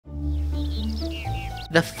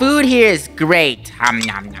The food here is great. Nom,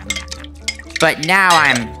 nom, nom, nom. But now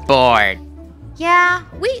I'm bored. Yeah,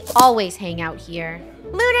 we always hang out here.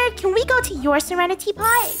 Lunar, can we go to your Serenity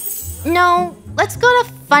Pot? No, let's go to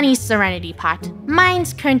Funneh's Serenity Pot.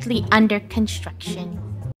 Mine's currently under construction.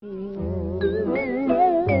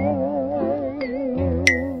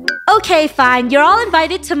 Okay, fine. You're all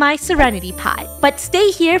invited to my Serenity Pot. But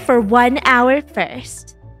stay here for 1 hour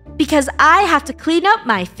first. Because I have to clean up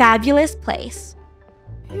my fabulous place.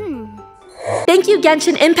 Thank you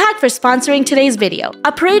Genshin Impact for sponsoring today's video.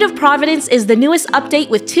 A Parade of Providence is the newest update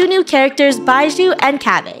with 2 new characters, Baiju and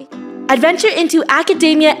Kave. Adventure into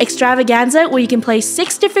Academia Extravaganza where you can play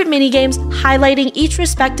 6 different minigames highlighting each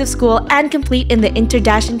respective school and complete in the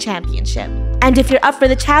Interdashin Championship. And if you're up for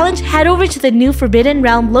the challenge, head over to the new Forbidden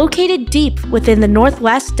Realm located deep within the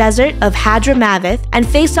northwest desert of Hadramaveth and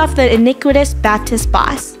face off the iniquitous Baptist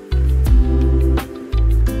boss.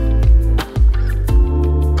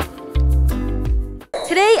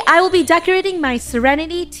 Today, I will be decorating my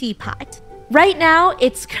Serenity teapot. Right now,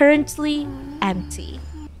 it's currently empty.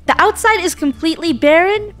 The outside is completely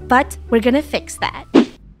barren, but we're gonna fix that.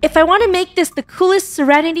 If I want to make this the coolest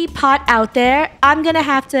Serenity pot out there, I'm gonna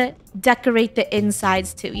have to decorate the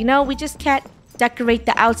insides too. You know, we just can't decorate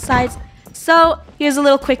the outsides. So, here's a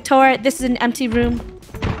little quick tour. This is an empty room.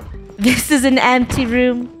 This is an empty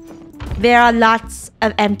room. There are lots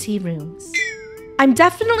of empty rooms. I'm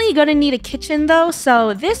definitely gonna need a kitchen though,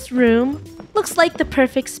 so this room looks like the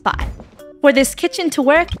perfect spot. For this kitchen to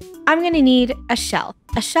work, I'm gonna need a shelf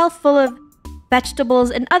full of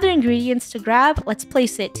vegetables and other ingredients to grab. Let's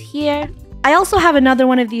place it here. I also have another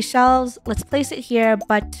one of these shelves. Let's place it here,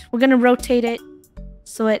 but we're gonna rotate it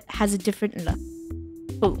so it has a different look.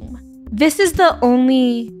 Boom. This is the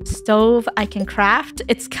only stove I can craft.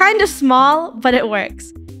 It's kind of small, but it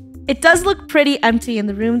works. It does look pretty empty in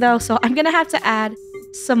the room though, so I'm gonna have to add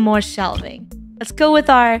some more shelving. Let's go with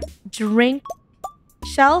our drink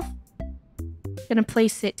shelf. Gonna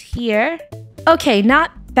place it here. Okay,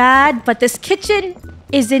 not bad, but this kitchen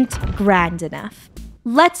isn't grand enough.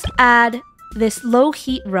 Let's add this low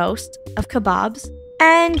heat roast of kebabs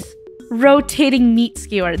and rotating meat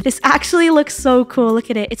skewer. This actually looks so cool.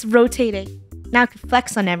 Look at it. It's rotating. Now I can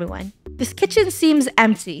flex on everyone. This kitchen seems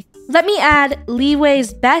empty. Let me add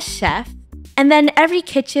Leeway's best chef. And then every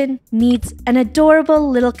kitchen needs an adorable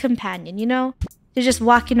little companion, you know? They're just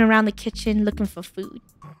walking around the kitchen looking for food.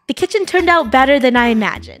 The kitchen turned out better than I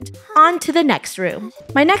imagined. On to the next room.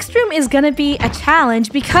 My next room is gonna be a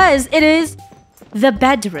challenge because it is the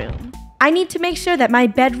bedroom. I need to make sure that my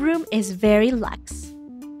bedroom is very luxe.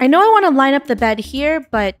 I know I want to line up the bed here,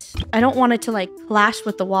 but I don't want it to like clash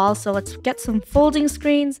with the wall. So let's get some folding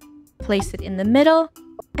screens, place it in the middle,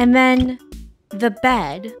 and then the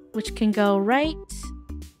bed, which can go right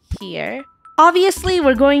here. Obviously,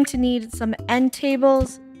 we're going to need some end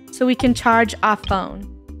tables so we can charge our phone.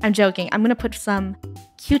 I'm joking. I'm going to put some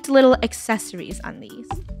cute little accessories on these.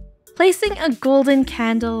 Placing a golden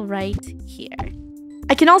candle right here.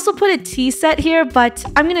 I can also put a tea set here, but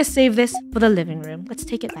I'm going to save this for the living room. Let's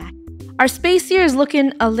take it back. Our space here is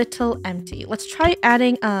looking a little empty. Let's try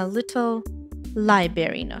adding a little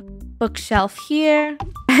library nook. Bookshelf here,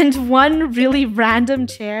 and one really random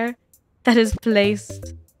chair that is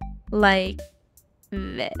placed like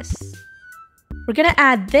this. We're gonna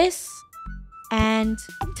add this, and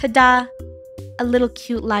ta-da, a little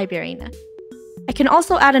cute library nook. I can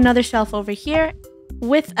also add another shelf over here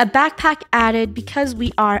with a backpack added because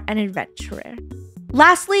we are an adventurer.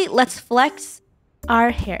 Lastly, let's flex our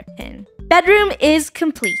hairpin. Bedroom is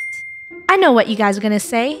complete. I know what you guys are gonna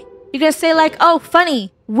say. You're gonna say like, oh,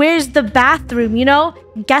 funny, where's the bathroom, you know?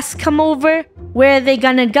 Guests come over, where are they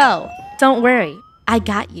gonna go? Don't worry, I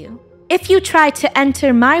got you. If you try to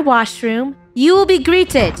enter my washroom, you will be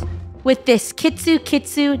greeted with this Kitsu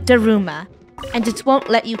Kitsu Daruma, and it won't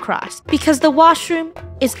let you cross because the washroom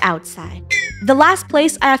is outside. The last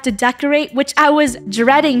place I have to decorate, which I was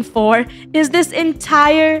dreading for, is this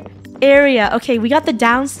entire area. Okay, we got the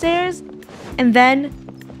downstairs, and then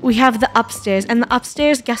we have the upstairs. And the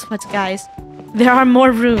upstairs, guess what, guys? There are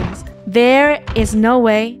more rooms. There is no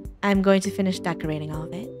way I'm going to finish decorating all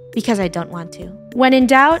of it because I don't want to. When in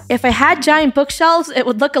doubt, if I had giant bookshelves, it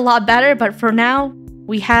would look a lot better. But for now,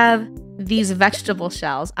 we have these vegetable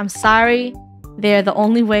shelves. I'm sorry. They're the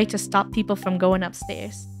only way to stop people from going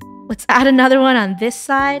upstairs. Let's add another one on this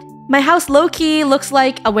side. My house low-key looks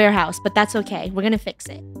like a warehouse, but that's okay. We're gonna fix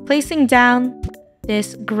it. Placing down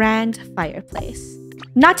this grand fireplace.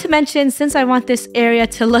 Not to mention, since I want this area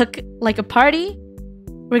to look like a party,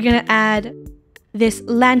 we're gonna add this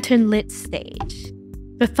lantern-lit stage.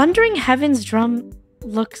 The Thundering Heavens drum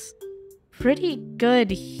looks pretty good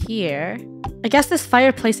here. I guess this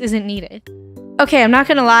fireplace isn't needed. Okay, I'm not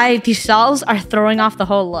gonna lie, these shelves are throwing off the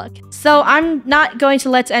whole look. So I'm not going to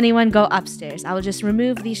let anyone go upstairs. I will just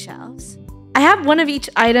remove these shelves. I have one of each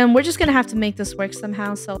item. We're just gonna have to make this work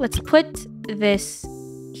somehow. So let's put this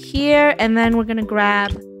here, and then we're gonna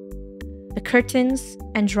grab the curtains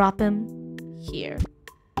and drop them here.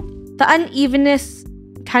 The unevenness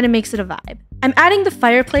kind of makes it a vibe. I'm adding the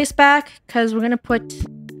fireplace back because we're gonna put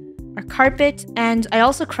our carpet, and I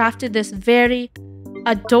also crafted this very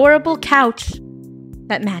adorable couch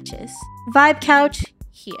that matches. Vibe couch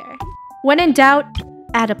here. When in doubt,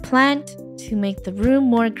 add a plant to make the room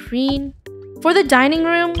more green. For the dining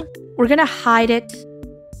room, we're gonna hide it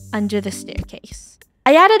under the staircase.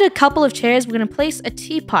 I added a couple of chairs. We're gonna place a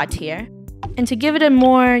teapot here. And to give it a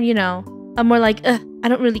more, you know, a more like, I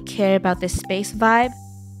don't really care about this space vibe,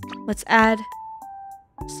 let's add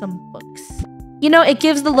some books. You know, it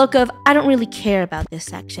gives the look of, I don't really care about this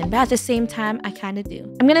section, but at the same time, I kind of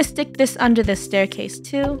do. I'm gonna stick this under the staircase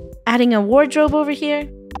too, adding a wardrobe over here,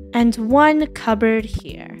 and one cupboard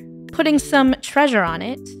here. Putting some treasure on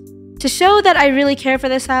it. To show that I really care for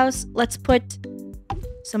this house, let's put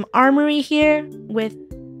some armory here with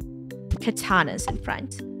katanas in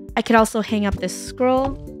front. I could also hang up this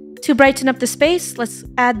scroll. To brighten up the space, let's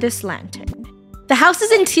add this lantern. The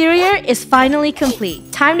house's interior is finally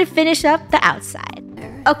complete. Time to finish up the outside.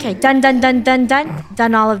 Okay, done.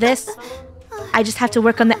 Done all of this. I just have to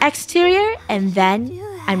work on the exterior, and then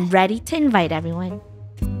I'm ready to invite everyone.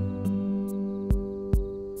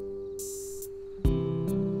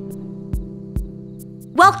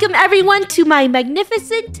 Welcome everyone to my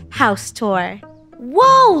magnificent house tour.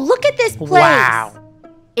 Whoa, look at this place. Wow.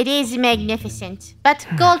 It is magnificent, but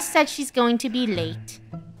Gold said she's going to be late.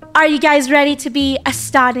 Are you guys ready to be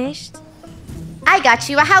astonished? I got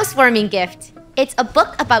you a housewarming gift. It's a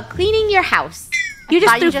book about cleaning your house. You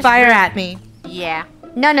just threw fire at me. Yeah.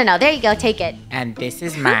 No. There you go. Take it. And this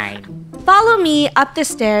is mine. Follow me up the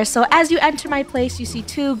stairs. So as you enter my place, you see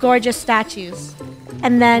two gorgeous statues.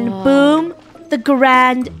 And then, boom, the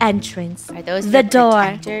grand entrance. Are those the door?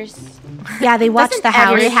 Protectors? Yeah, they watch Doesn't the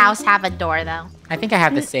house. Every house have a door, though. I think I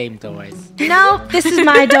have the same doors. No, this is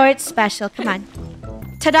my door. It's special. Come on.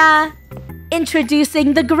 Ta-da!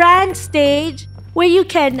 Introducing the grand stage where you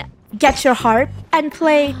can get your harp and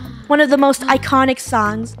play one of the most iconic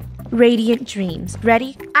songs, Radiant Dreams.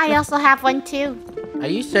 Ready? I also have one too. Are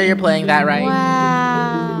you sure you're playing that right?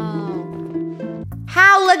 Wow.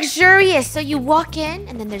 How luxurious. So you walk in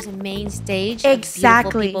and then there's a main stage.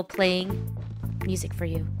 Exactly. Of beautiful people playing music for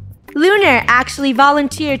you. Lunar actually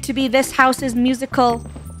volunteered to be this house's musical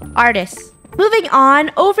artist. Moving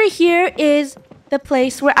on, over here is the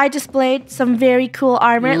place where I displayed some very cool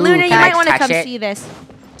armor. Ooh, Lunar, you can I might want to touch come it? see this.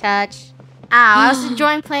 Touch. Ow, I was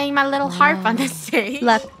enjoying playing my little harp on the stage.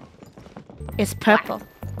 Look, it's purple.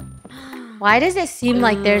 Why does it seem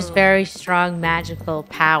like there's very strong magical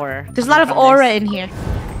power? There's a lot of aura in here.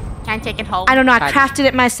 Can't take it home. I don't know, I crafted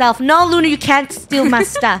it myself. No, Luna, you can't steal my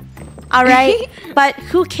stuff. All right? But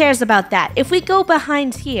who cares about that? If we go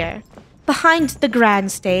behind here, behind the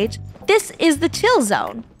grand stage, this is the chill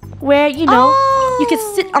zone. Where, you know, you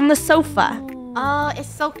can sit on the sofa. Oh, it's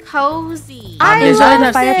so cozy. There's love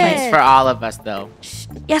enough fireplace. space for all of us, though.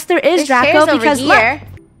 Yes, there is, There's Draco, chairs over because here.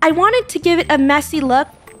 look, I wanted to give it a messy look.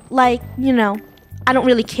 Like, you know, I don't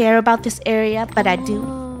really care about this area, but I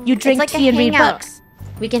do. You drink like a tea and read hangout. books.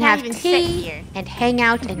 We can Can't have even sit tea here. and hang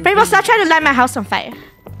out and Rainbow, read. stop trying to light my house on fire.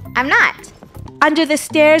 I'm not. Under the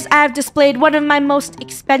stairs, I have displayed one of my most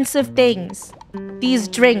expensive things. These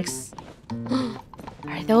drinks.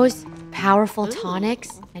 Are those powerful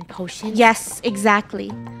tonics and potions? Yes,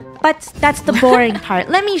 exactly. But that's the boring part.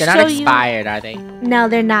 Let me They're show not you. expired, are they? No,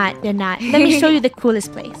 they're not. They're not. Let me show you the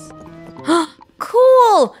coolest place.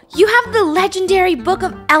 Cool! You have the legendary book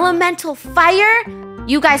of elemental fire?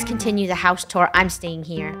 You guys continue the house tour. I'm staying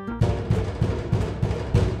here.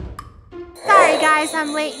 Sorry guys,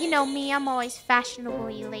 I'm late. You know me, I'm always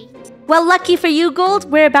fashionably late. Well, lucky for you,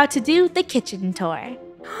 Gold, we're about to do the kitchen tour.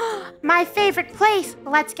 My favorite place.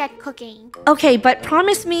 Let's get cooking. Okay, but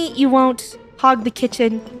promise me you won't hog the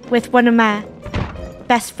kitchen with one of my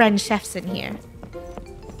best friend chefs in here.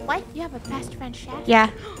 What? You have a best friend chef? Yeah,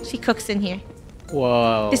 she cooks in here.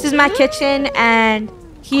 Whoa. This is my kitchen, and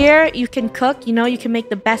here you can cook. You know, you can make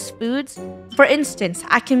the best foods. For instance,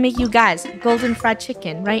 I can make you guys golden fried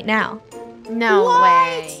chicken right now. No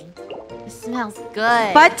way. It smells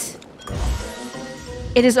good. But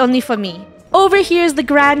it is only for me. Over here is the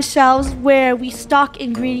grand shelves where we stock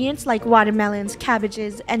ingredients like watermelons,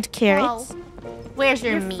 cabbages, and carrots. Where's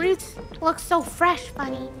your meat? Fruits. Looks so fresh,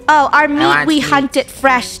 Funny. Oh, our meat, want we meat. hunt it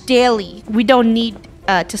fresh daily. We don't need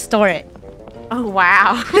to store it. Oh,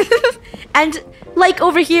 wow. And like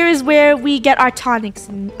over here is where we get our tonics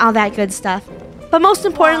and all that good stuff. But most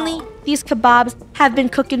importantly, Wow. these kebabs have been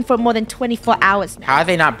cooking for more than 24 hours now. How are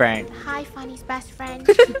they not burnt? Hi, Funny's best friend.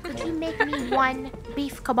 Could you make me one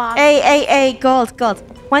beef kebab? Hey, Gold.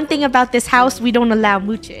 One thing about this house, we don't allow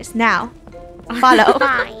moochers. Now, follow.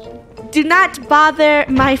 Fine. Do not bother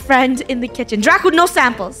my friend in the kitchen. Draco, no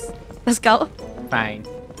samples. Let's go. Fine.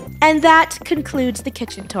 And that concludes the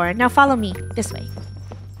kitchen tour. Now follow me this way.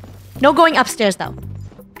 No going upstairs though.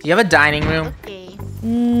 Do you have a dining room? Okay.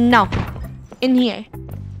 No. In here.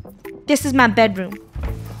 This is my bedroom.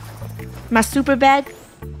 My super bed.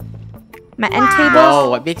 My end Whoa, tables.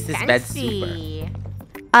 what makes this bed super? Fancy.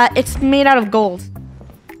 It's made out of gold.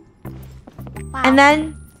 Wow. And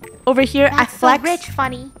then over here I That's so flex rich,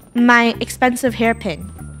 Funny. my expensive hairpin.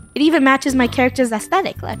 It even matches my character's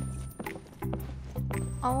aesthetic. Look.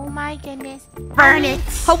 Oh my goodness. Burn it.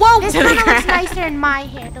 Oh, whoa. This kind of looks nicer in my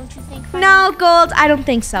hair, don't you think, Funny? No, Gold, I don't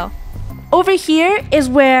think so. Over here is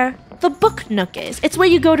where the book nook is. It's where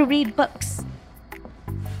you go to read books.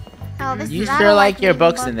 Oh, this You is, I sure don't like your reading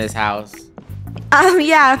books in this house.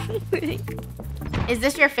 Yeah. Is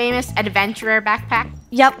this your famous adventurer backpack?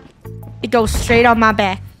 Yep. It goes straight on my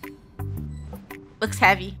back. Looks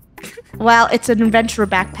heavy. Well, it's an adventurer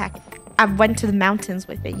backpack. I went to the mountains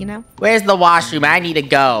with it, you know? Where's the washroom? I need to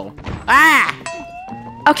go. Ah!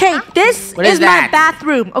 Okay, this What is is my that?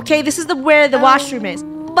 bathroom. Okay, this is where the washroom is.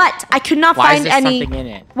 But I could not Why is find there any something in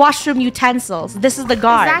it? washroom utensils. This is the Is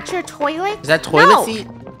guard. that your toilet? Is that toilet No. seat?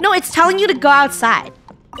 No, it's telling you to go outside.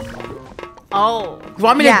 Oh. You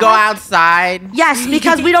want me Yeah. to go outside? Yes,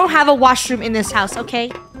 because we don't have a washroom in this house,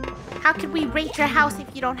 okay? How could we rate your house if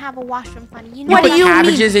you don't have a washroom, Funny? You know What do put you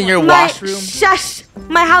cabbages mean? in your My- washroom? Shush!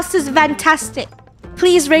 My house is fantastic.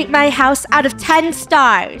 Please rate my house out of 10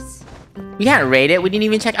 stars. We can't rate it. We didn't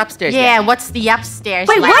even check upstairs Yeah, yet. what's the upstairs?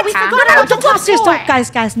 Wait, like, what? huh? No, don't go top upstairs. floor.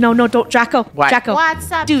 Don't, guys. No, don't. Draco. What? Draco.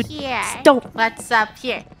 What's up Dude, here? don't. What's up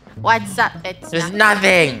here? What's up? It's There's nothing.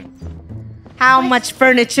 nothing. How much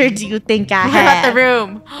furniture do you think I What about have? the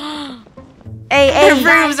room? Hey, The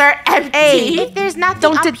rooms are empty. Hey. If there's nothing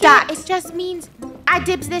Don't up deduct. here, it just means I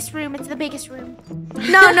dibs this room. It's the biggest room.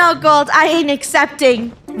 No, Gold. I ain't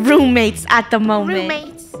accepting roommates at the moment.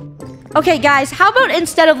 Roommates. Okay, guys, how about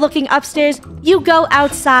instead of looking upstairs, you go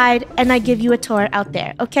outside and I give you a tour out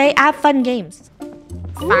there, okay? I have fun games.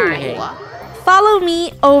 Fine. Follow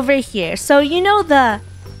me over here. So, you know the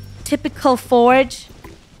typical forge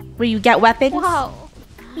where you get weapons? Whoa.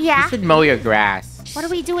 You Yeah. should mow your grass. What are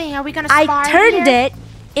we doing? Are we gonna I spar turned here? it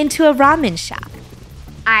into a ramen shop.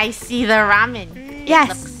 I see the ramen. Yes.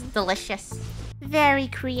 Looks delicious. Very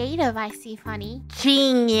creative, I see, Funny.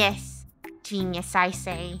 Genius. Genius, I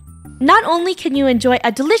say. Not only can you enjoy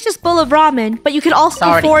a delicious bowl of ramen, but you can also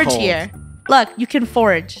already forge cold. here. Look, you can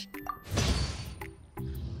forge.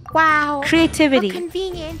 Wow. Creativity. How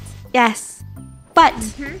convenient. Yes. But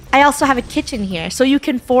I also have a kitchen here, so you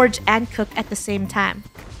can forge and cook at the same time.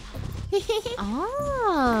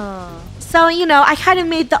 Oh. So, you know, I kind of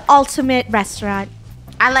made the ultimate restaurant.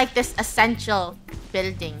 I like this essential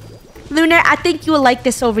building. Lunar, I think you will like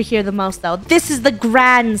this over here the most, though. This is the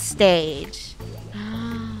grand stage.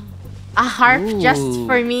 A harp just Ooh.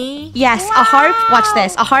 for me? Yes, a harp. Watch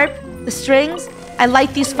this. A harp, the strings. I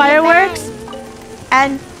light these fireworks.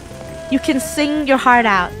 And you can sing your heart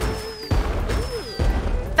out.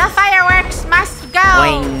 The fireworks must go!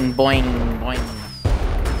 Boing, boing, boing.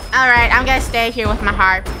 Alright, I'm gonna stay here with my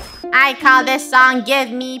harp. I call this song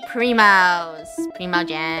Give Me Primos.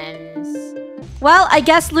 Primogems. Well, I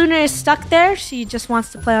guess Lunar is stuck there. She just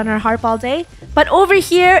wants to play on her harp all day. But over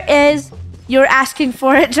here is, you're asking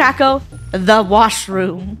for it, Draco, the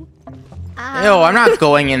washroom. Ew, I'm not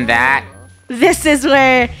going in that. This is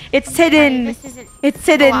where it's hidden. This isn't. It's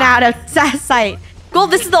hidden Wow. out of sight.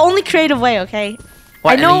 Gold, this is the only creative way, okay?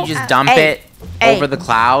 What, I and know- then you just dump hey, it hey. over the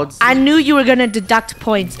clouds? I knew you were gonna deduct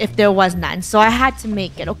points if there was none, so I had to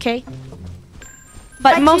make it, okay?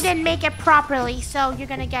 But you most didn't make it properly, so you're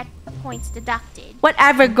gonna get points deducted.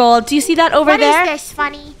 whatever, Gold. Do you see that over What is there? this,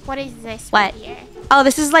 Funny? What is this What? right here? Oh,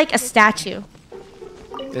 this is like a statue.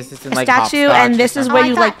 This isn't A like statue, hopscotch and or this is something. where I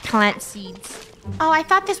you thought- like plant seeds. Oh, I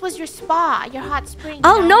thought this was your spa, your hot spring.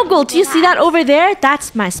 Oh you no, know, Gold. Do you see that relax. over there?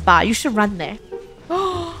 That's my spa. You should run there.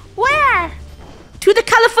 Where? To the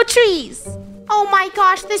colorful trees. Oh my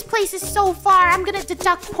gosh, this place is so far. I'm gonna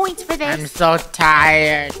deduct points for I'm this. so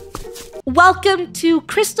tired. Welcome to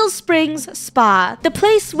Crystal Springs Spa, the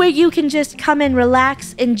place where you can just come and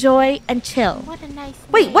relax, enjoy, and chill. What a nice.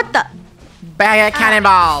 Wait, name. what the? Bag of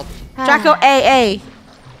cannonball. Draco, A.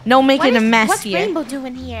 No making a mess what's here. Rainbow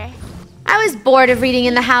doing here? I was bored of reading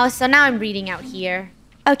in the house, so now I'm reading out here.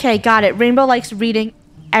 Okay, got it. Rainbow likes reading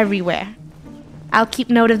everywhere. I'll keep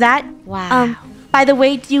note of that. Wow. By the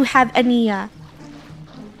way, do you have any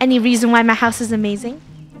reason why my house is amazing?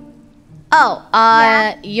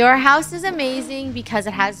 Your house is amazing because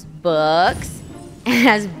it has books, and it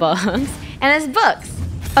has books, and it has books.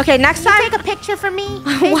 Okay, next Can time. you take a picture for me?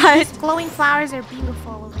 What? These glowing flowers are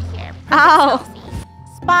beautiful over here. Perfect Oh. selfie.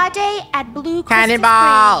 Spa day at Blue Crystal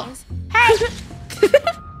Cannonball. Springs. Hey!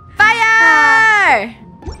 Fire!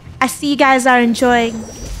 I see you guys are enjoying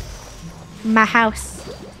my house.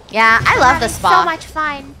 Yeah, I love the Having spa. So much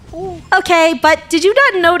fun. Ooh. Okay, but did you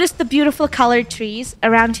not notice the beautiful colored trees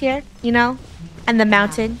around here? You know? And the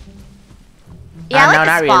mountain? Yeah, I like no, the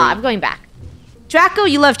not spa. really. I'm going back. Draco,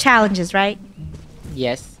 you love challenges, right?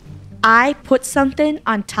 Yes. I put something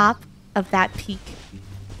on top of that peak.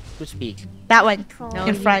 Which peak? That one No,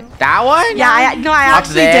 in you- front. That one? Yeah, I Up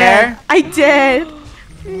actually there? did. I did.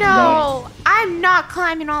 No, I'm not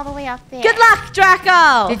climbing all the way up there. Good luck,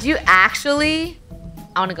 Draco. Did you actually?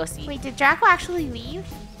 I want to go see. Wait, did Draco actually leave?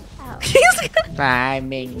 Oh.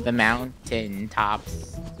 Climbing the mountain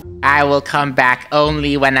tops. I will come back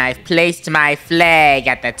only when I've placed my flag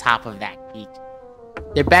at the top of that peak.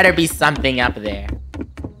 There better be something up there.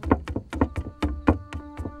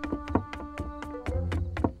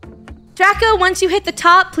 Draco, once you hit the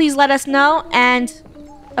top, please let us know. And,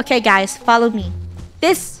 okay, guys, follow me.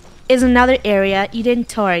 This is another area you didn't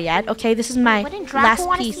tour yet. Okay, this is my Wouldn't Draco last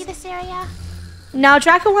want to piece. see this area? No,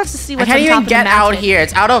 Draco wants to see I what's can't on top even of get the out mountain. here.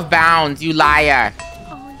 It's out of bounds, you liar.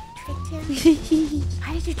 Oh, you tricked him.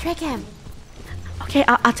 How did you trick him? Okay,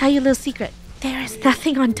 I'll tell you a little secret. There is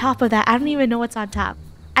nothing on top of that. I don't even know what's on top.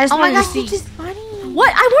 I just Oh my wanted to gosh, see. you just Funny.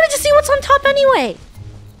 What? I wanted to see what's on top anyway.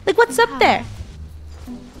 Like, what's up there?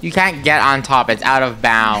 You can't get on top. It's out of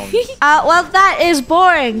bounds. Well, that is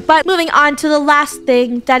boring. But moving on to the last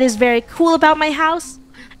thing that is very cool about my house.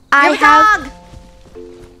 I Your have... dog.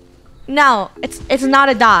 No, it's not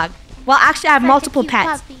a dog. Well, actually, I have Like a multiple cute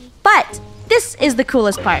pets. puppy. But this is the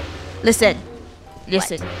coolest part. Listen.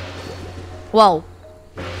 Whoa.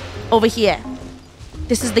 Over here.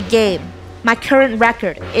 This is the game. My current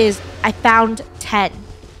record is I found 10.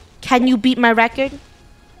 Can you beat my record?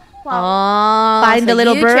 Well, Find the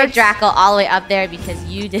little you tricked birds. Draco all the way up there because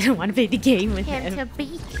you didn't want to play the game with him him. to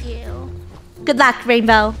beat you. Good luck,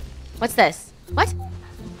 Rainbow. What's this? What?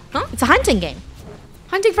 It's a hunting game.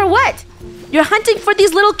 Hunting for what? You're hunting for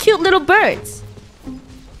these little cute little birds.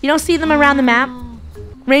 You don't see them around the map?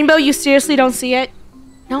 Rainbow, you seriously don't see it?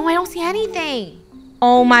 No, I don't see anything.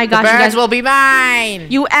 Oh my The gosh, you birds guys. will be mine.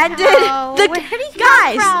 You ended Oh, the where did he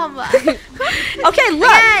guys. come from? Okay, look.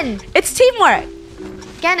 Again. It's teamwork.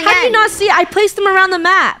 Again. How do you not see? I placed them around the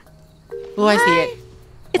map. Oh, I see it.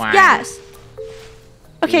 It's Wow. yes.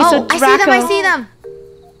 Okay, Oh, so I Draco. see them. I see them.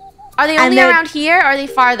 Are they And only they're- around here or are they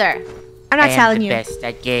farther? I'm I not am telling the you. best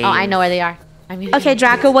at games. Oh, I know where they are. I mean, Okay,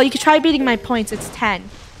 Draco. Well, you could try beating my points. It's 10.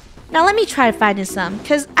 Now let me try finding some,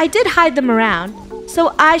 cause I did hide them around,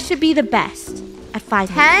 so I should be the best at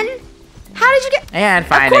finding. 10? How did you get? I can't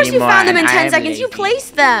find Of course you anymore, found them in and 10 I'm seconds. You lazy.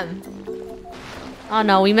 placed them. Oh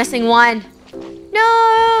no, we missing one.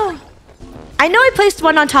 No. I know I placed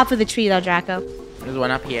one on top of the tree though, Draco. There's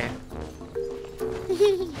one up here.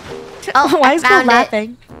 Oh, Why I is Cole found it.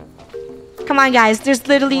 laughing? Come on, guys. There's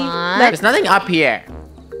literally. What? There's nothing up here.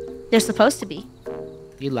 There's supposed to be.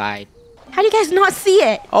 You lied. How do you guys not see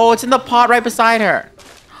it? Oh, it's in the pot right beside her.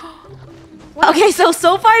 Okay, so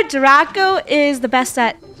far Draco is the best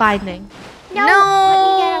at finding. No. No. Let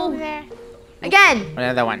me get over there. Again.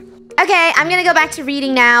 Another one. Okay, I'm gonna go back to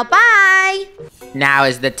reading now. Bye. Now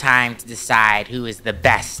is the time to decide who is the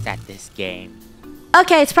best at this game.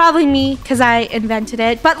 Okay, it's probably me because I invented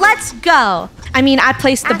it. But let's go. I mean, I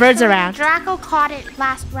placed the birds Actually, around. Draco caught it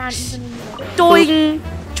last round even more. Doing.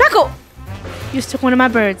 Draco! You just took one of my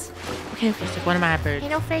birds. Okay, okay. Just took one of my birds. You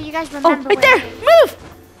know, Fair, you guys Oh, remember right where there! it is.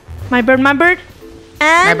 Move! My bird, my bird. My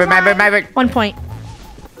And bird, my bird, my bird. 1 point.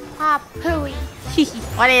 Ah, pooey.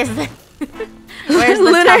 What is this? Where's the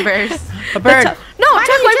Lunar. numbers? A bird. No, Why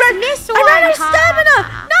Draco, did you I just miss I ran out of one?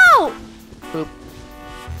 stamina! No! Boop.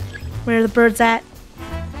 Where are the birds at?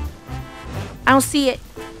 I don't see it.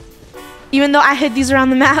 Even though I hid these around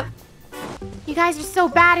the map. You guys are so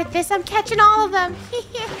bad at this. I'm catching all of them.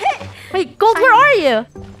 Wait, Gold, where are you?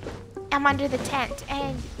 I'm under the tent,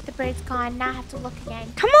 and the bird's gone. Now I have to look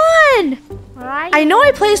again. Come on! Where are you? I know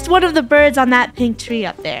I placed one of the birds on that pink tree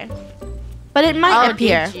up there. But it might Oh,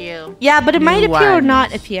 appear. did you? Yeah, but it might New appear or ones.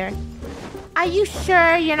 not appear. Are you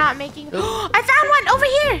sure you're not making... I found one over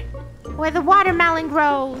here! Where the watermelon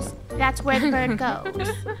grows, that's where the bird goes.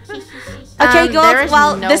 Okay, there Gold. is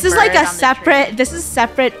Well, no this is like bird a on the separate. tree. This is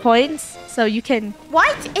separate points, so you can.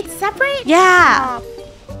 What? It's separate? Yeah.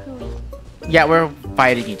 Oh, hooey. Yeah, we're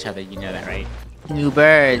fighting each other. You know that, right? New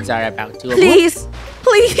birds are about to. Please,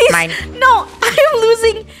 please. Mine. No, I am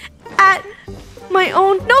losing at my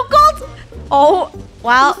own. No, Gold. Oh,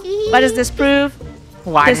 well. What does this prove?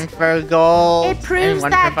 One This- for gold. It proves and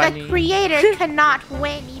one that for the funny. creator cannot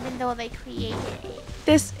win even though they created it.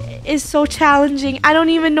 This is so challenging. I don't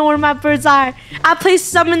even know where my birds are. I placed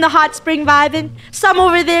some in the hot spring vibing, some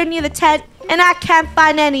over there near the tent, and I can't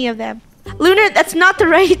find any of them. Lunar, that's not the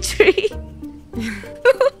right tree.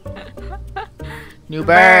 New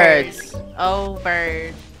birds. Oh,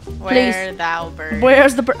 bird. Where thou bird?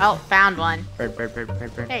 Where's the bird? Oh, found one. Bird, bird, bird,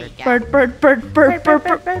 bird, bird, There you bird. go. Bird, bird, bird, bird, bird,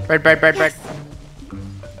 bird. Bird, bird, bird, bird.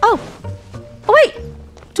 Oh. Oh, wait.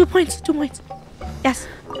 2 points, 2 points. Yes.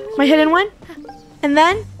 My hidden one. And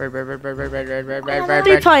then Bird, bird, bird, bird, bird, bird, bird, bird, bird, bird,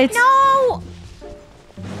 3 bird. points. No!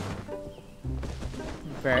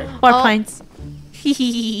 Bird. 4 Oh. points.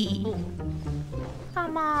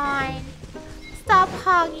 Come on. Stop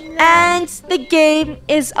hugging them. And the game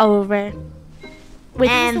is over. With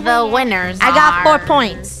And the winners I got 4 are-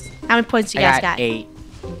 points. How many points you I guys got got? 8.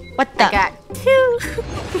 What the? I got 2.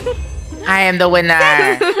 I am the winner.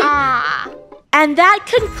 Ah. And that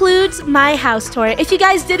concludes my house tour. If you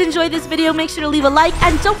guys did enjoy this video, make sure to leave a like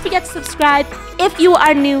and don't forget to subscribe if you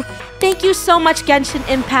are new. Thank you so much, Genshin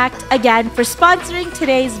Impact, again, for sponsoring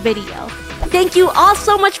today's video. Thank you all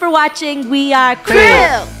so much for watching. We are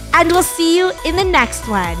KREW, and we'll see you in the next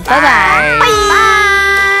one. Bye-bye. Bye. Bye.